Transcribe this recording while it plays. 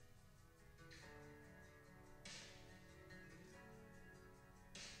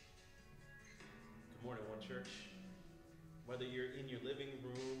church. Whether you're in your living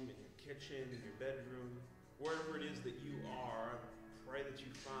room, in your kitchen, in your bedroom, wherever it is that you are, I pray that you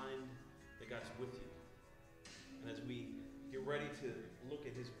find that God's with you. And as we get ready to look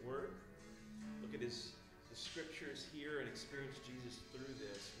at His Word, look at the Scriptures here and experience Jesus through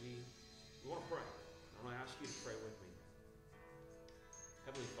this, we want to pray. I want to ask you to pray with me.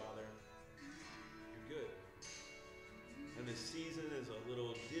 Heavenly Father, you're good. And this season is a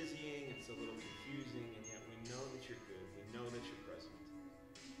little dizzying, it's a little confusing, and yet we know that you're good. We know that you're present.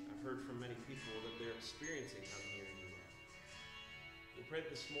 I've heard from many people that they're experiencing how I'm hearing you now. We pray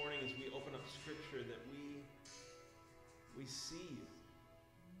this morning as we open up Scripture that we see you,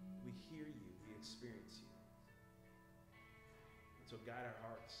 we hear you, we experience you. And so guide our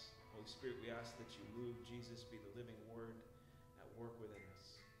hearts. Holy Spirit, we ask that you move Jesus, be the living Word at work within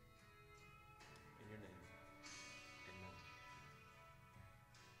us. In your name, amen.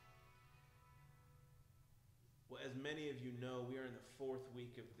 Well, as many of you know, we are in the 4th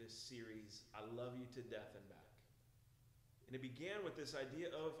week of this series, I Love You to Death and Back. And it began with this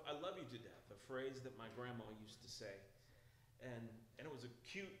idea of, I love you to death, a phrase that my grandma used to say. And it was a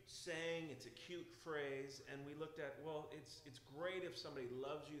cute saying, it's a cute phrase, and we looked at, well, it's great if somebody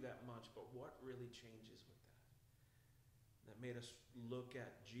loves you that much, but what really changes with that? That made us look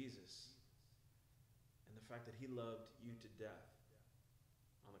at Jesus and the fact that he loved you to death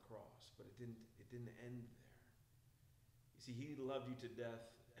on the cross, but it didn't end there. You see, he loved you to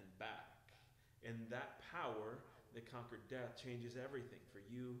death and back, and that power that conquered death changes everything for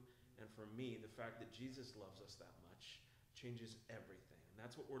you and for me. The fact that Jesus loves us that much changes everything. And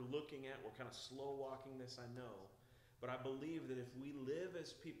that's what we're looking at. We're kind of slow walking this, I know. But I believe that if we live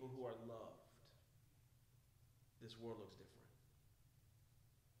as people who are loved, this world looks different.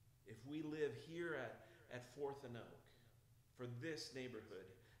 If we live here at 4th and Oak, for this neighborhood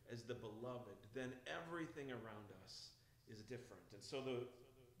as the beloved, then everything around us is different. And so the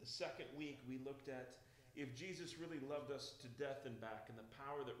second week we looked at if Jesus really loved us to death and back, and the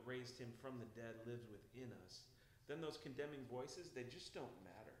power that raised him from the dead lives within us, then those condemning voices, they just don't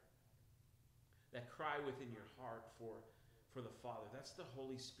matter. That cry within your heart for the Father, that's the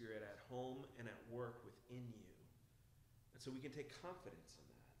Holy Spirit at home and at work within you. And so we can take confidence in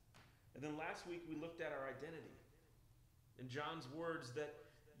that. And then last week we looked at our identity. In John's words that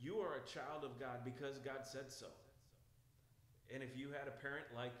you are a child of God because God said so. And if you had a parent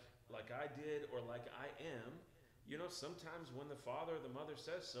like I did or like I am, you know, sometimes when the father or the mother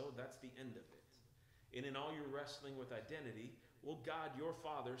says so, that's the end of it. And in all your wrestling with identity, well, God, your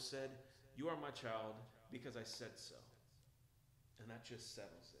Father said, you are my child because I said so. And that just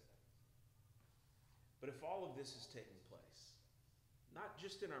settles it. But if all of this is taking place, not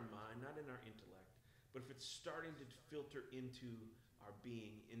just in our mind, not in our intellect, but if it's starting to filter into our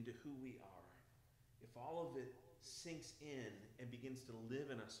being, into who we are, if all of it sinks in and begins to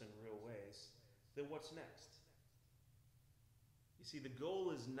live in us in real ways, then what's next? You see, the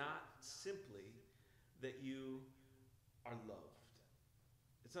goal is not simply that you are loved.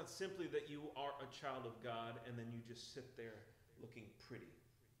 It's not simply that you are a child of God and then you just sit there looking pretty.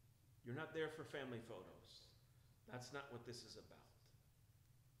 You're not there for family photos. That's not what this is about.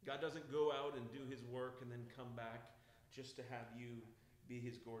 God doesn't go out and do his work and then come back just to have you be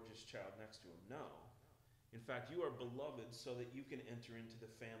his gorgeous child next to him. No. In fact, you are beloved so that you can enter into the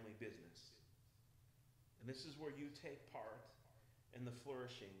family business. And this is where you take part in the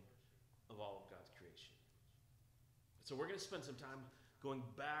flourishing of all of God's creation. So we're going to spend some time going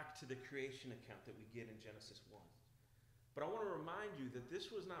back to the creation account that we get in Genesis 1. But I want to remind you that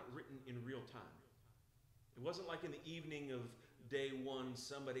this was not written in real time. It wasn't like in the evening of day 1,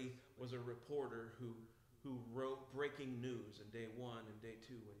 somebody was a reporter who wrote breaking news in day 1 and day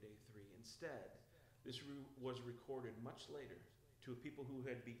 2 and day 3. Instead, this was recorded much later to a people who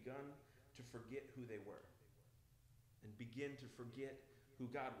had begun to forget who they were and begin to forget who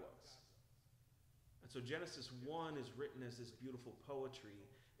God was. And so Genesis 1 is written as this beautiful poetry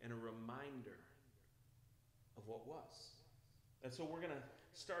and a reminder of what was. And so we're going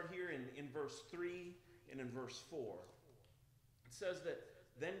to start here in verse 3 and in verse 4. It says that,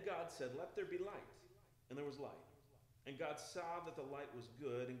 then God said, let there be light. And there was light. And God saw that the light was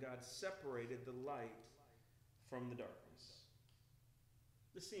good, and God separated the light from the darkness.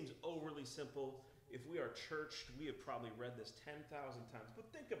 This seems overly simple. If we are churched, we have probably read this 10,000 times.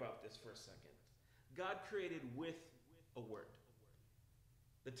 But think about this for a second. God created with a word.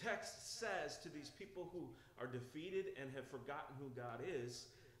 The text says to these people who are defeated and have forgotten who God is,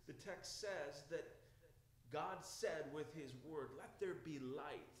 the text says that God said with his word, let there be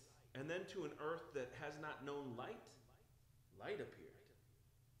light. And then to an earth that has not known light, light appeared.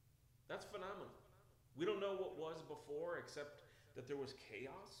 That's phenomenal. We don't know what was before except that there was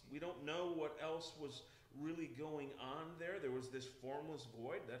chaos. We don't know what else was really going on there. There was this formless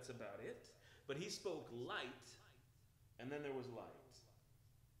void. That's about it. But he spoke light, and then there was light.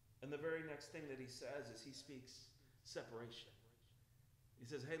 And the very next thing that he says is he speaks separation. He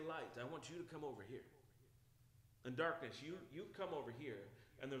says, hey, light, I want you to come over here. And darkness, you come over here,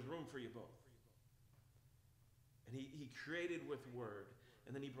 and there's room for you both. And he created with word,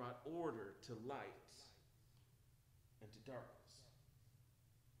 and then he brought order to light and to darkness.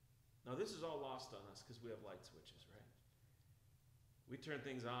 Now, this is all lost on us because we have light switches, right? We turn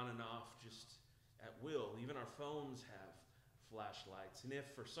things on and off just at will. Even our phones have flashlights. And if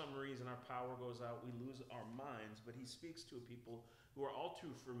for some reason our power goes out, we lose our minds. But he speaks to a people who are all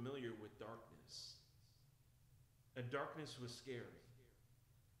too familiar with darkness. And darkness was scary.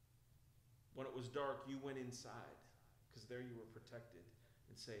 When it was dark, you went inside because there you were protected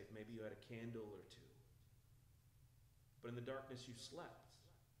and safe. Maybe you had a candle or two. But in the darkness, you slept.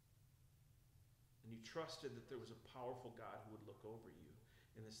 And you trusted that there was a powerful God who would look over you.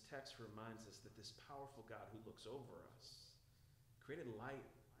 And this text reminds us that this powerful God who looks over us created light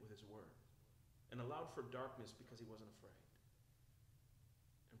with his word and allowed for darkness because he wasn't afraid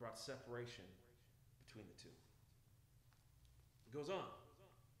and brought separation between the two. It goes on.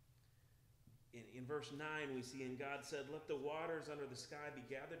 In verse 9, we see, and God said, let the waters under the sky be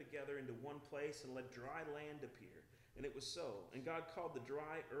gathered together into one place and let dry land appear. And it was so. And God called the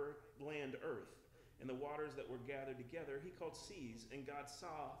dry land earth, and the waters that were gathered together he called seas, and God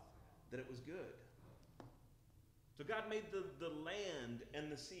saw that it was good. So God made the land and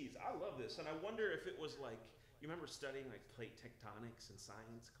the seas. I love this, and I wonder if it was like, you remember studying like plate tectonics in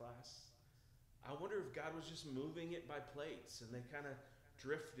science class? I wonder if God was just moving it by plates, and they kind of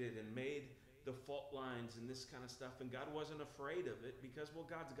drifted and made the fault lines and this kind of stuff, and God wasn't afraid of it because, well,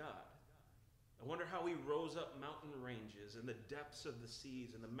 God's God. I wonder how he rose up mountain ranges and the depths of the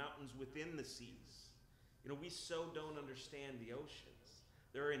seas and the mountains within the seas. You know, we so don't understand the oceans.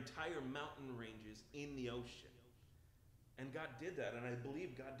 There are entire mountain ranges in the ocean. And God did that, and I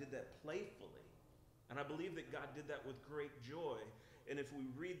believe God did that playfully. And I believe that God did that with great joy. And if we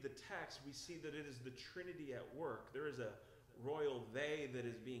read the text, we see that it is the Trinity at work. There is a royal they that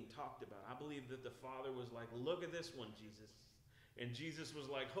is being talked about. I believe that the Father was like, look at this one, Jesus. And Jesus was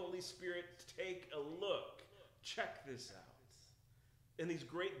like, Holy Spirit, take a look. Check this out. And these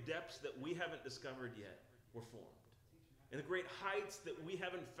great depths that we haven't discovered yet were formed. And the great heights that we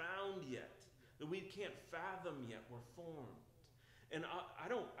haven't found yet, that we can't fathom yet, were formed. And I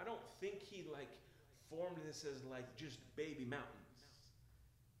don't think he like formed this as like just baby mountains.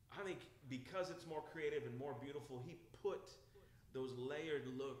 I think because it's more creative and more beautiful, he put those layered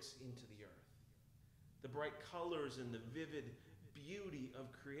looks into the earth. The bright colors and the vivid beauty of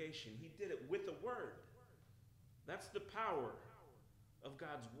creation. He did it with the word. That's the power of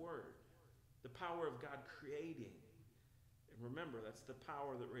God's word. The power of God creating. And remember, that's the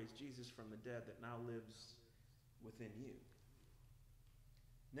power that raised Jesus from the dead that now lives within you.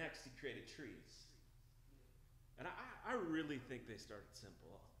 Next, he created trees. And I really think they started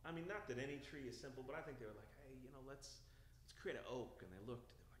simple. I mean, not that any tree is simple, but I think they were like, hey, you know, let's create an oak. And they looked,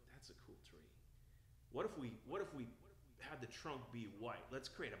 and they're like, that's a cool tree. What if we had the trunk be white? Let's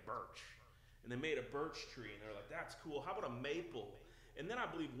create a birch. And they made a birch tree, and they're like, that's cool. How about a maple? And then I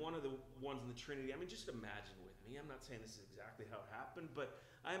believe one of the ones in the Trinity, I mean, just imagine with me. I'm not saying this is exactly how it happened, but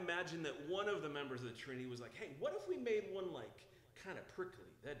I imagine that one of the members of the Trinity was like, hey, what if we made one like kind of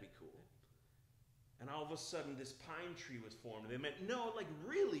prickly? That'd be cool. And all of a sudden, this pine tree was formed. And they meant, no, like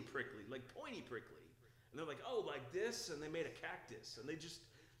really prickly, like pointy prickly. And they're like, oh, like this? And they made a cactus. And they just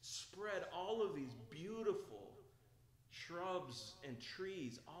spread all of these beautiful shrubs and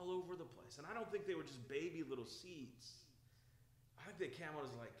trees all over the place. And I don't think they were just baby little seeds. I think they came out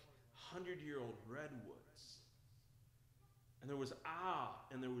as like 100-year-old redwoods. And there was awe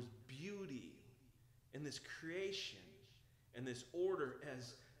and there was beauty in this creation and this order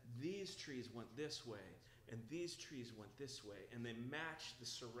as these trees went this way and these trees went this way, and they matched the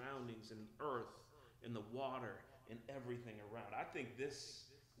surroundings and the earth and the water and everything around. I think this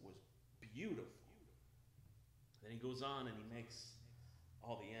was beautiful. Then he goes on and he makes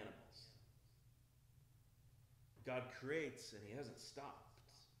all the animals. God creates and he hasn't stopped.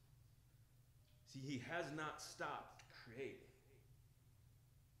 See, he has not stopped creating.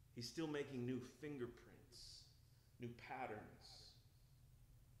 He's still making new fingerprints, new patterns.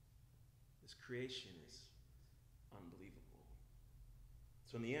 This creation is unbelievable.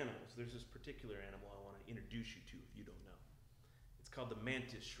 So in the animals, there's this particular animal I want to introduce you to if you don't know. It's called the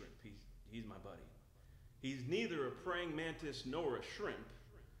mantis shrimp. He's my buddy. He's neither a praying mantis nor a shrimp,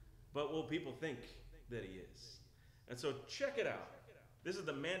 but well, people think that he is. And so check it out. This is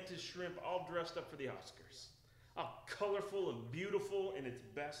the mantis shrimp all dressed up for the Oscars. All colorful and beautiful in its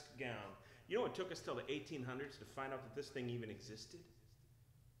best gown. You know, it took us till the 1800s to find out that this thing even existed?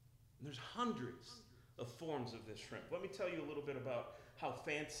 And there's hundreds of forms of this shrimp. Let me tell you a little bit about how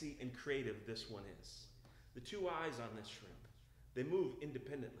fancy and creative this one is. The two eyes on this shrimp, they move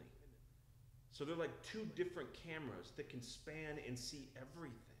independently. So they're like two different cameras that can span and see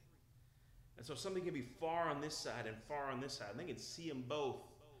everything. And so something can be far on this side and far on this side, and they can see them both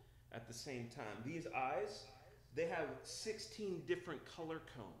at the same time. These eyes, they have 16 different color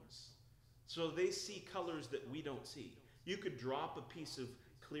cones. So they see colors that we don't see. You could drop a piece of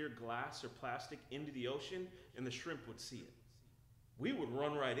clear glass or plastic into the ocean, and the shrimp would see it. We would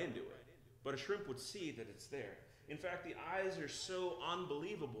run right into it, but a shrimp would see that it's there. In fact, the eyes are so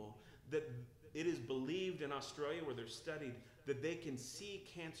unbelievable that it is believed in Australia, where they're studied, that they can see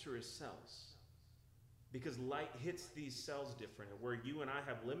cancerous cells because light hits these cells different. And where you and I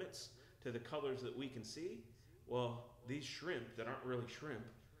have limits to the colors that we can see, well, these shrimp that aren't really shrimp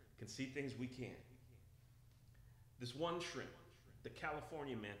can see things we can't. This one shrimp, the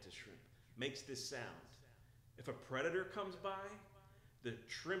California mantis shrimp, makes this sound. If a predator comes by, the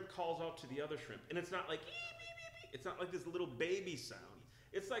shrimp calls out to the other shrimp. And it's not like, it's not like this little baby sound.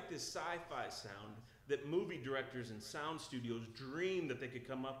 It's like this sci-fi sound that movie directors and sound studios dream that they could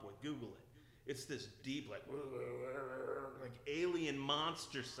come up with. Google it. It's this deep, like alien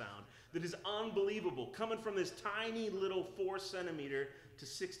monster sound that is unbelievable, coming from this tiny little 4 centimeter to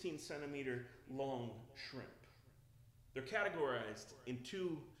 16 centimeter long shrimp. They're categorized in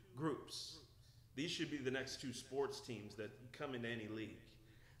 2 groups. These should be the next 2 sports teams that come into any league.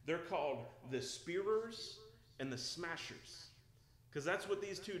 They're called the spearers and the smashers, because that's what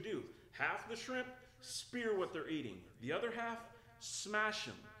these 2 do. Half the shrimp spear what they're eating. The other half smash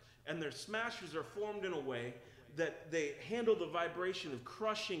them. And their smashers are formed in a way that they handle the vibration of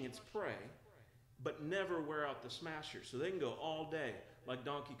crushing its prey, but never wear out the smasher. So they can go all day like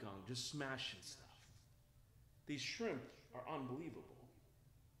Donkey Kong, just smashing stuff. These shrimp are unbelievable.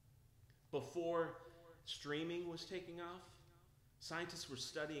 Before streaming was taking off, scientists were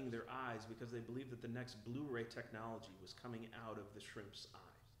studying their eyes because they believed that the next Blu-ray technology was coming out of the shrimp's eye.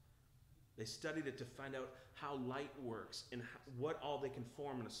 They studied it to find out how light works and what all they can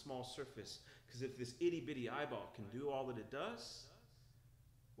form in a small surface. Because if this itty-bitty eyeball can do all that it does,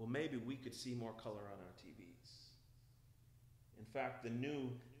 well, maybe we could see more color on our TVs. In fact, the new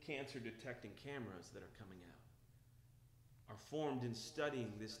cancer-detecting cameras that are coming out are formed in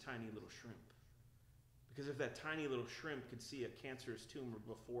studying this tiny little shrimp. Because if that tiny little shrimp could see a cancerous tumor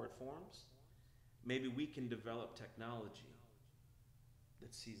before it forms, maybe we can develop technology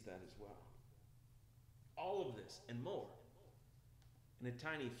that sees that as well. All of this and more in a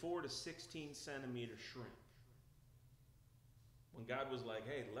tiny 4 to 16 centimeter shrimp. When God was like,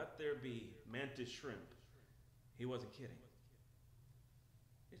 hey, let there be mantis shrimp, he wasn't kidding.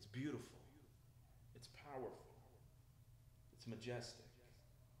 It's beautiful. It's powerful. It's majestic.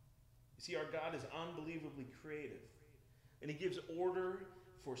 You see, our God is unbelievably creative, and he gives order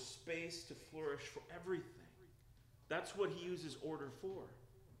for space to flourish for everything. That's what he uses order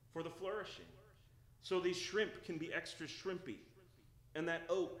for the flourishing. So these shrimp can be extra shrimpy, and that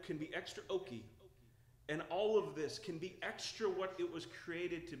oak can be extra oaky, and all of this can be extra what it was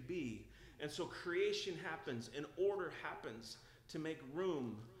created to be. And so creation happens, and order happens to make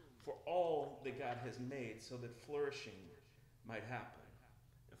room for all that God has made so that flourishing might happen.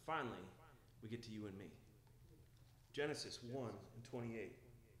 And finally, we get to you and me. Genesis 1:28. It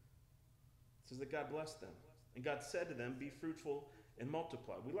says that God blessed them. And God said to them, be fruitful and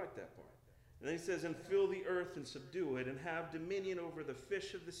multiply. We like that part. And then he says, and fill the earth and subdue it, and have dominion over the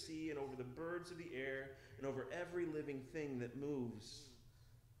fish of the sea, and over the birds of the air, and over every living thing that moves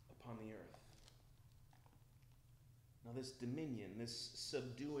upon the earth. Now this dominion, this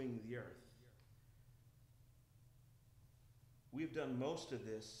subduing the earth, we've done most of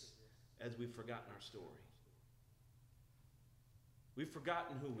this as we've forgotten our story. We've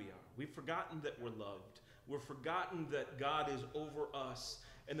forgotten who we are. We've forgotten that we're loved. We've forgotten that God is over us,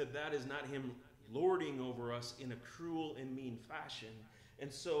 and that is not him lording over us in a cruel and mean fashion.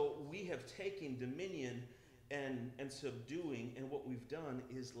 And so we have taken dominion and subduing, and what we've done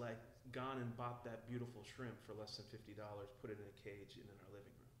is like gone and bought that beautiful shrimp for less than $50, put it in a cage and in our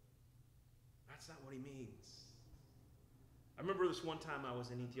living room. That's not what he means. I remember this one time I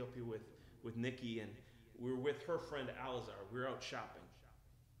was in Ethiopia with Nikki, and we were with her friend Alazar. We were out shopping,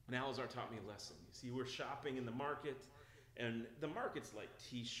 and Alazar taught me a lesson. You see, we're shopping in the market, and the market's like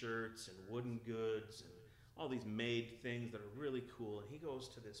t-shirts and wooden goods and all these made things that are really cool. And he goes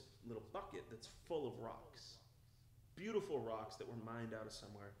to this little bucket that's full of rocks, beautiful rocks that were mined out of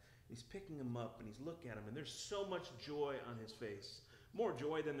somewhere. He's picking them up and he's looking at them, and there's so much joy on his face. More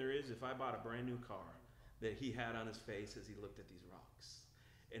joy than there is if I bought a brand new car, that he had on his face as he looked at these rocks.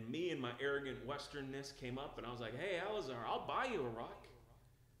 And me and my arrogant westernness came up, and I was like, hey, Eleazar, I'll buy you a rock.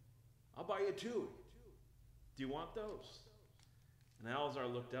 I'll buy you two. Do you want those? And Eleazar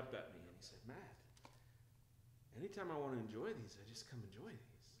looked up at me and he said, Matt, anytime I want to enjoy these, I just come enjoy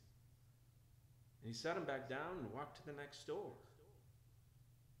these. And he set them back down and walked to the next store.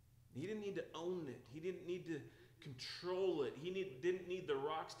 He didn't need to own it. He didn't need to control it. He didn't need the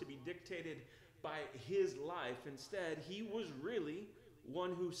rocks to be dictated by his life. Instead, he was really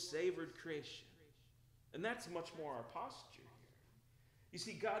one who savored creation. And that's much more our posture here. You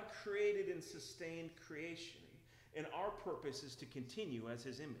see, God created and sustained creation, and our purpose is to continue as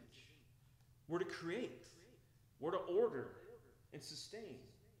his image. We're to create. We're to order and sustain.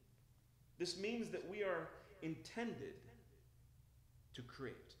 This means that we are intended to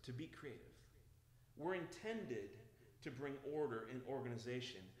create, to be creative. We're intended to bring order and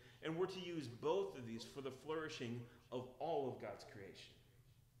organization, and we're to use both of these for the flourishing of all of God's creation.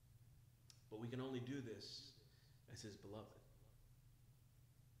 But we can only do this as his beloved.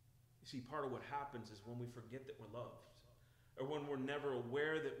 You see, part of what happens is when we forget that we're loved, or when we're never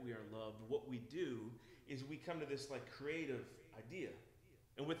aware that we are loved, what we do is we come to this creative idea.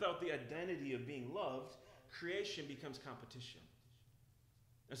 And without the identity of being loved, creation becomes competition.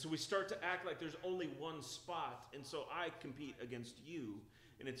 And so we start to act like there's only one spot, and so I compete against you,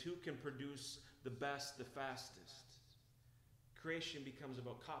 and it's who can produce the best, the fastest. Creation becomes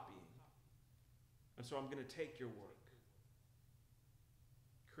about copying. And so I'm going to take your work.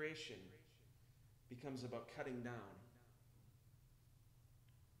 Creation becomes about cutting down.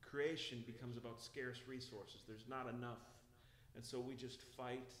 Creation becomes about scarce resources. There's not enough. And so we just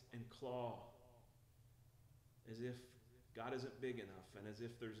fight and claw as if God isn't big enough and as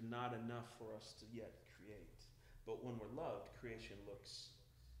if there's not enough for us to yet create. But when we're loved, creation looks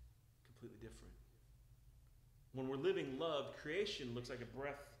completely different. When we're living loved, creation looks like a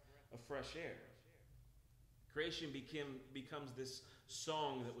breath of fresh air. Creation becomes this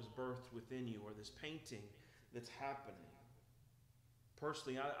song that was birthed within you, or this painting that's happening.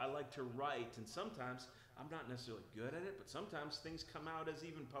 Personally, I like to write, and sometimes I'm not necessarily good at it, but sometimes things come out as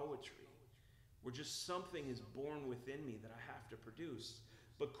even poetry, where just something is born within me that I have to produce.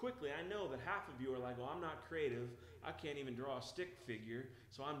 But quickly, I know that half of you are like, well, I'm not creative. I can't even draw a stick figure,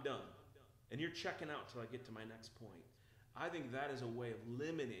 so I'm done. And you're checking out till I get to my next point. I think that is a way of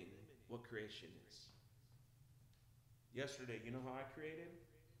limiting what creation is. Yesterday, you know how I created?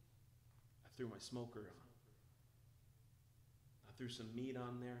 I threw my smoker on. I threw some meat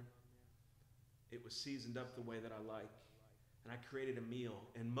on there. It was seasoned up the way that I like. And I created a meal.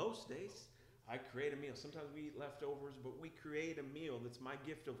 And most days, I create a meal. Sometimes we eat leftovers, but we create a meal that's my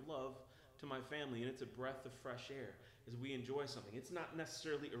gift of love to my family, and it's a breath of fresh air as we enjoy something. It's not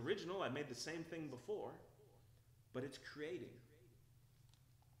necessarily original. I made the same thing before, but it's creating.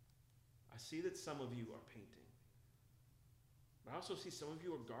 I see that some of you are painting. But I also see some of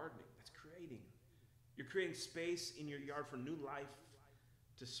you are gardening. That's creating. You're creating space in your yard for new life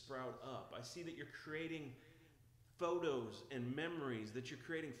to sprout up. I see that you're creating photos and memories, that you're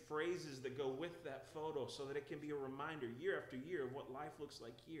creating phrases that go with that photo so that it can be a reminder year after year of what life looks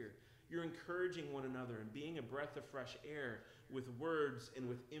like here. You're encouraging one another and being a breath of fresh air with words and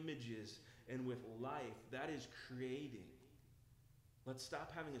with images and with life. That is creating. Let's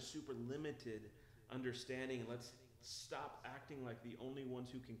stop having a super limited understanding, and let's stop acting like the only ones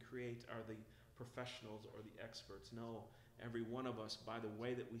who can create are the professionals or the experts. No, every one of us, by the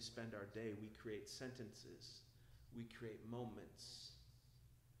way that we spend our day, we create sentences. We create moments.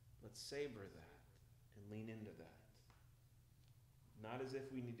 Let's savor that and lean into that. Not as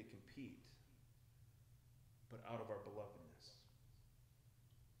if we need to compete, but out of our belovedness.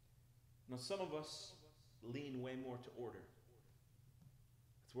 Now, some of us lean way more to order.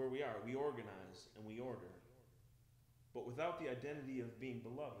 That's where we are. We organize and we order. But without the identity of being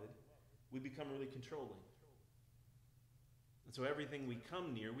beloved, we become really controlling. And so everything we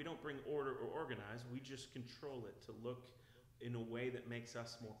come near, we don't bring order or organize, we just control it to look in a way that makes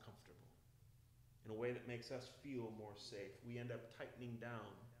us more comfortable, in a way that makes us feel more safe. We end up tightening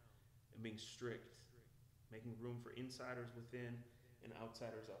down and being strict, making room for insiders within and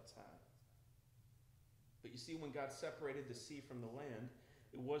outsiders outside. But you see, when God separated the sea from the land,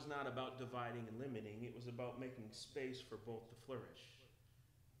 it was not about dividing and limiting. It was about making space for both to flourish.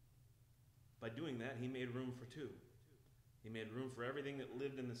 By doing that, he made room for two. He made room for everything that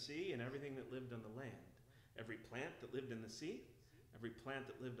lived in the sea and everything that lived on the land. Every plant that lived in the sea, every plant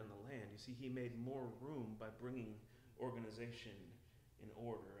that lived on the land. You see, he made more room by bringing organization in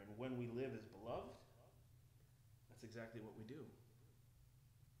order. And when we live as beloved, that's exactly what we do.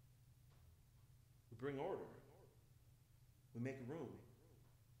 We bring order. We make room.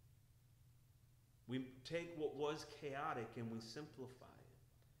 We take what was chaotic and we simplify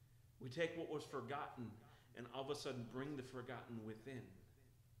it. We take what was forgotten and all of a sudden bring the forgotten within.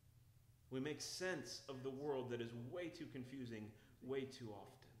 We make sense of the world that is way too confusing, way too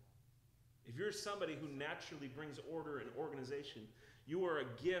often. If you're somebody who naturally brings order and organization, you are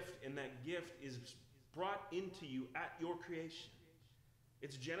a gift, and that gift is brought into you at your creation.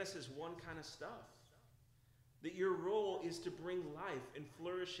 It's Genesis 1 kind of stuff. That your role is to bring life and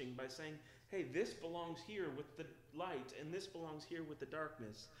flourishing by saying, hey, this belongs here with the light, and this belongs here with the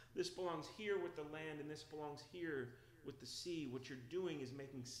darkness. This belongs here with the land, and this belongs here with the sea. What you're doing is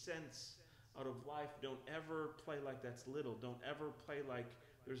making sense out of life. Don't ever play like that's little. Don't ever play like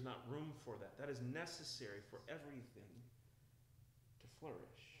there's not room for that. That is necessary for everything to flourish.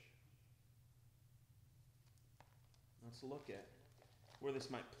 Let's look at where this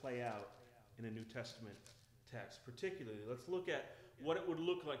might play out in a New Testament text. Particularly, let's look at what it would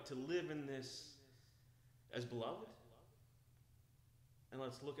look like to live in this as beloved. And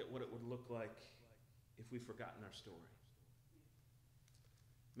let's look at what it would look like if we've forgotten our story.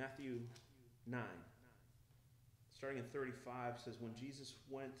 Matthew 9, starting in 35, says, when Jesus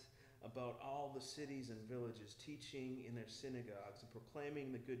went about all the cities and villages, teaching in their synagogues and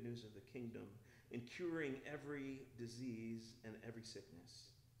proclaiming the good news of the kingdom and curing every disease and every sickness.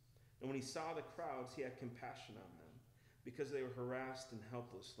 And when he saw the crowds, he had compassion on them, because they were harassed and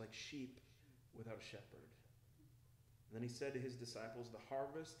helpless, like sheep without a shepherd. And then he said to his disciples, the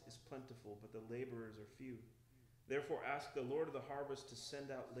harvest is plentiful, but the laborers are few. Therefore ask the Lord of the harvest to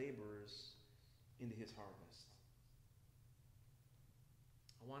send out laborers into his harvest.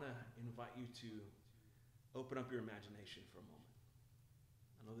 I want to invite you to open up your imagination for a moment.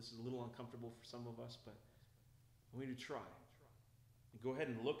 I know this is a little uncomfortable for some of us, but I want you to try. Go ahead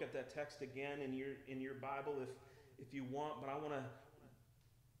and look at that text again in your Bible if you want, but I want to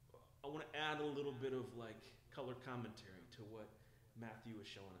add a little bit of like color commentary to what Matthew is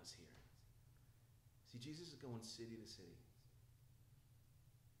showing us here. See, Jesus is going city to city.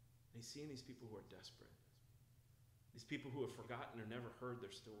 And he's seeing these people who are desperate. These people who have forgotten or never heard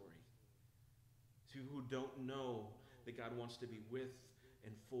their story. These people who don't know that God wants to be with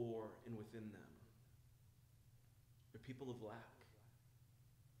and for and within them. They're people of lack.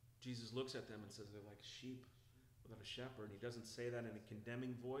 Jesus looks at them and says they're like sheep without a shepherd. He doesn't say that in a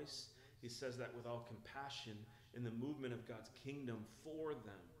condemning voice. He says that with all compassion in the movement of God's kingdom for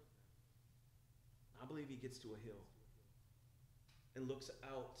them. I believe he gets to a hill and looks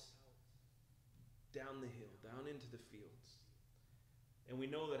out down the hill, down into the fields. And we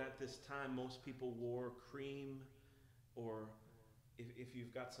know that at this time, most people wore cream, or if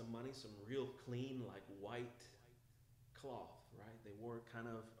you've got some money, some real clean, like white cloth, right? They wore kind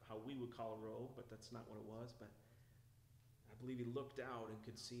of how we would call a robe, but that's not what it was. But I believe he looked out and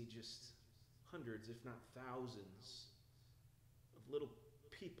could see just hundreds, if not thousands, of little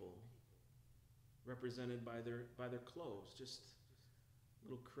people represented by their clothes, just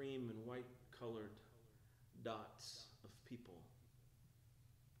little cream and white colored dots of people.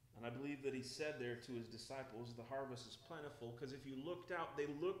 And I believe that he said there to his disciples, the harvest is plentiful, because if you looked out, they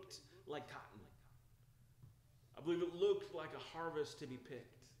looked like cotton. I believe it looked like a harvest to be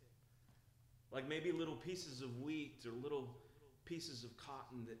picked. Like maybe little pieces of wheat or little pieces of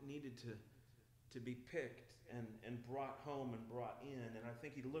cotton that needed to be picked and brought home and brought in. And I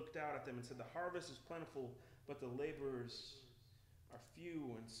think he looked out at them and said, the harvest is plentiful, but the laborers are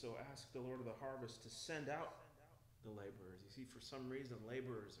few. And so ask the Lord of the harvest to send out the laborers. You see, for some reason,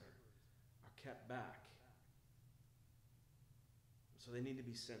 laborers are kept back. So they need to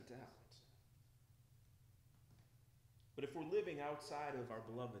be sent out. But if we're living outside of our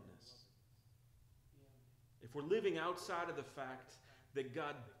belovedness, if we're living outside of the fact that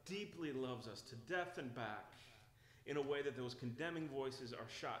God deeply loves us to death and back, in a way that those condemning voices are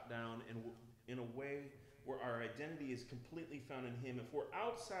shot down, and in a way where our identity is completely found in him, if we're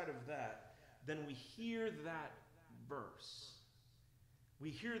outside of that, then we hear that verse. We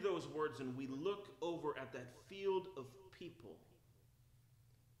hear those words and we look over at that field of people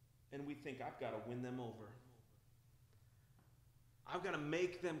and we think, I've got to win them over. I've got to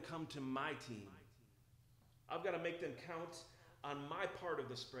make them come to my team. I've got to make them count on my part of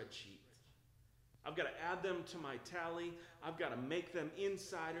the spreadsheet. I've got to add them to my tally. I've got to make them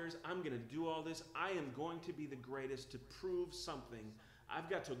insiders. I'm going to do all this. I am going to be the greatest to prove something. I've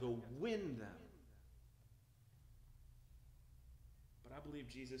got to go win them. But I believe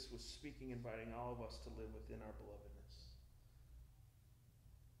Jesus was speaking, inviting all of us to live within our belovedness.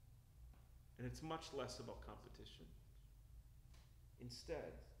 And it's much less about competition.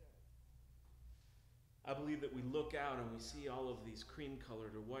 Instead, I believe that we look out and we see all of these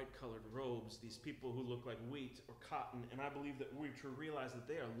cream-colored or white-colored robes, these people who look like wheat or cotton, and I believe that we're to realize that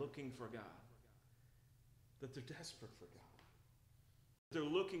they are looking for God, that they're desperate for God. They're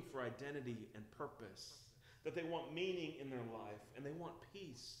looking for identity and purpose, that they want meaning in their life, and they want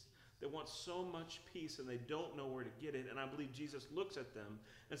peace. They want so much peace, and they don't know where to get it. And I believe Jesus looks at them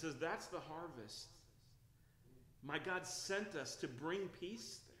and says, that's the harvest. My God sent us to bring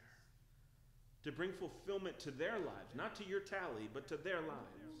peace there, to bring fulfillment to their lives, not to your tally, but to their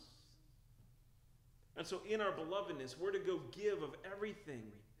lives. And so in our belovedness, we're to go give of everything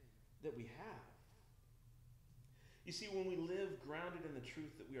that we have. You see, when we live grounded in the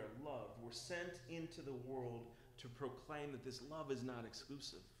truth that we are loved, we're sent into the world to proclaim that this love is not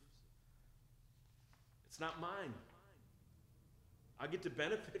exclusive. It's not mine. I get to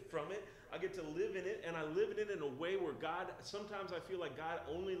benefit from it. I get to live in it, and I live in it in a way where God, sometimes I feel like God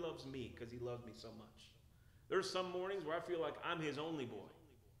only loves me because he loves me so much. There's some mornings where I feel like I'm his only boy.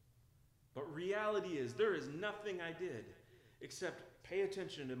 But reality is, there is nothing I did except pay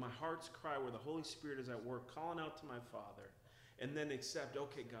attention to my heart's cry where the Holy Spirit is at work, calling out to my Father, and then accept,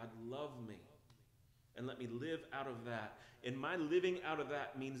 okay, God, love me, and let me live out of that. And my living out of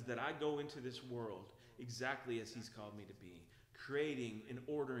that means that I go into this world exactly as he's called me to be, creating and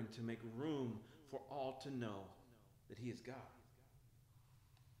ordering to make room for all to know that he is God.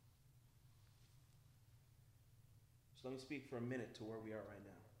 So let me speak for a minute to where we are right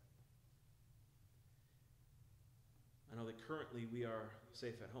now. I know that currently we are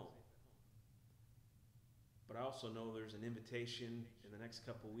safe at home. But I also know there's an invitation in the next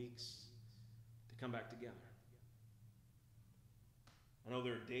couple weeks to come back together. I know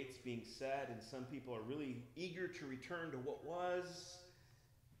there are dates being set, and some people are really eager to return to what was,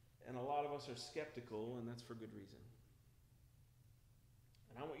 and a lot of us are skeptical, and that's for good reason.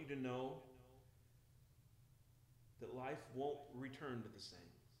 And I want you to know that life won't return to the same.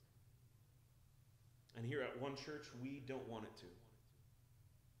 And here at One Church, we don't want it to.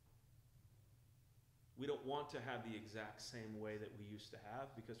 We don't want to have the exact same way that we used to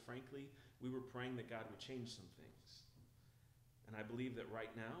have because, frankly, we were praying that God would change some things. And I believe that right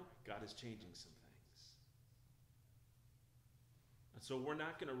now, God is changing some things. And so we're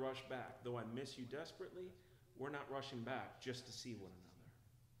not going to rush back. Though I miss you desperately, we're not rushing back just to see one another.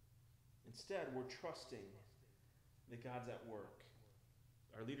 Instead, we're trusting that God's at work.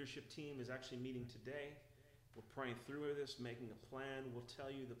 Our leadership team is actually meeting today. We're praying through this, making a plan. We'll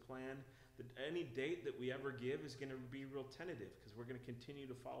tell you the plan. That any date that we ever give is going to be real tentative because we're going to continue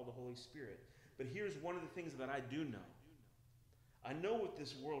to follow the Holy Spirit. But here's one of the things that I do know. I know what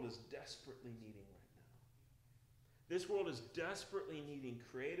this world is desperately needing right now. This world is desperately needing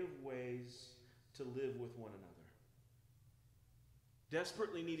creative ways to live with one another.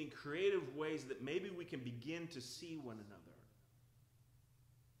 Desperately needing creative ways that maybe we can begin to see one another.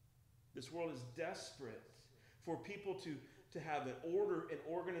 This world is desperate for people to have an order and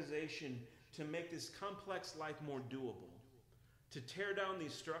organization to make this complex life more doable. To tear down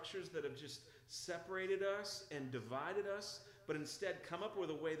these structures that have just separated us and divided us, but instead come up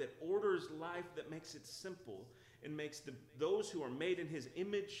with a way that orders life, that makes it simple and makes those who are made in his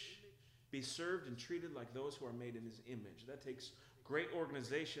image be served and treated like those who are made in his image. That takes great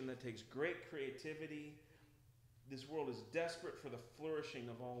organization, that takes great creativity. This world is desperate for the flourishing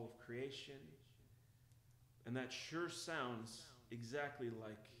of all of creation. And that sure sounds exactly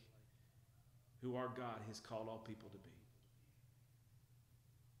like who our God has called all people to be.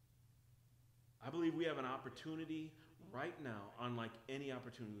 I believe we have an opportunity right now, unlike any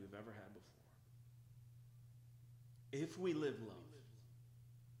opportunity we've ever had before. If we live love,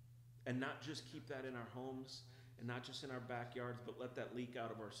 and not just keep that in our homes, and not just in our backyards, but let that leak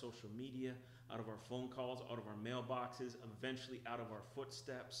out of our social media, out of our phone calls, out of our mailboxes, eventually out of our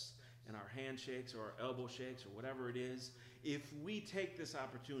footsteps and our handshakes or our elbow shakes or whatever it is. If we take this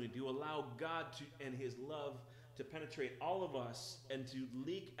opportunity to allow God and his love to penetrate all of us and to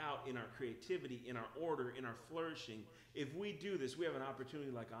leak out in our creativity, in our order, in our flourishing, if we do this, we have an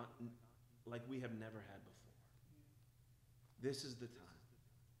opportunity like we have never had before. This is the time.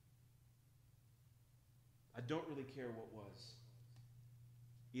 I don't really care what was,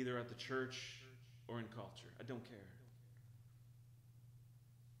 either at the church or in culture. I don't care.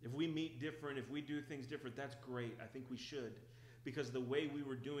 If we meet different, if we do things different, that's great. I think we should, because the way we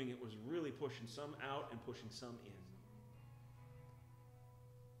were doing it was really pushing some out and pushing some in.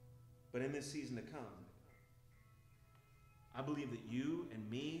 But in this season to come, I believe that you and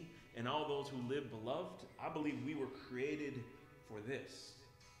me and all those who live beloved, I believe we were created for this.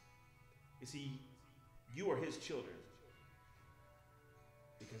 You see, you are his children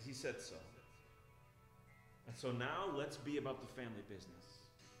because he said so. And so now let's be about the family business.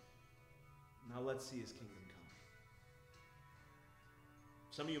 Now let's see his kingdom come.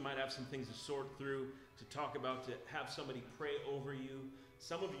 Some of you might have some things to sort through, to talk about, to have somebody pray over you.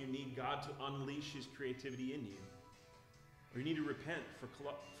 Some of you need God to unleash his creativity in you. Or you need to repent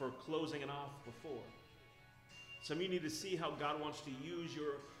for closing it off before. Some of you need to see how God wants to use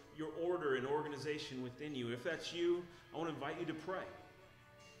your order and organization within you. If that's you, I want to invite you to pray.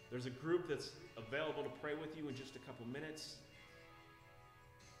 There's a group that's available to pray with you in just a couple minutes.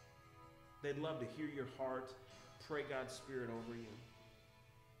 They'd love to hear your heart, pray God's Spirit over you.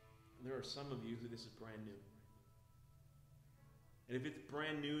 There are some of you who this is brand new. And if it's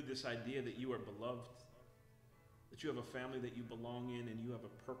brand new, this idea that you are beloved, that you have a family that you belong in, and you have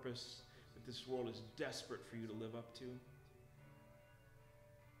a purpose that this world is desperate for you to live up to.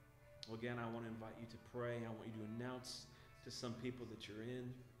 Well, again, I want to invite you to pray. I want you to announce to some people that you're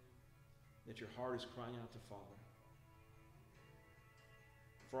in, that your heart is crying out to Father.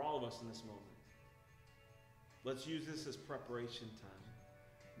 For all of us in this moment, let's use this as preparation time.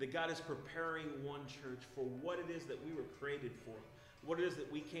 That God is preparing one church for what it is that we were created for, what it is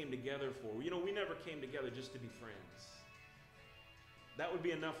that we came together for. You know, we never came together just to be friends. That would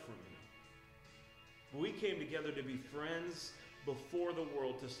be enough for me. But we came together to be friends before the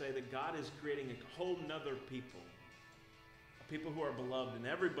world, to say that God is creating a whole nother people. People who are beloved, and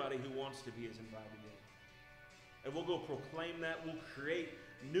everybody who wants to be is invited in. And we'll go proclaim that. We'll create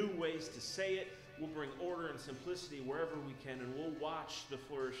new ways to say it. We'll bring order and simplicity wherever we can, and we'll watch the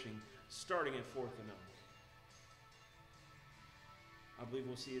flourishing starting at 4th and Oak. I believe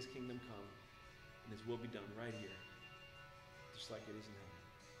we'll see his kingdom come, and his will be done right here, just like it is in heaven.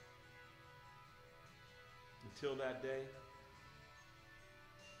 Until that day,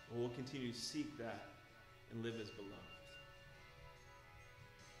 we'll continue to seek that and live as beloved.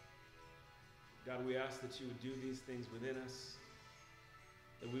 God, we ask that you would do these things within us,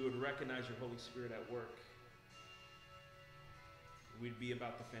 that we would recognize your Holy Spirit at work. We'd be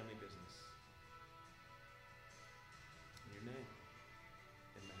about the family business. In your name.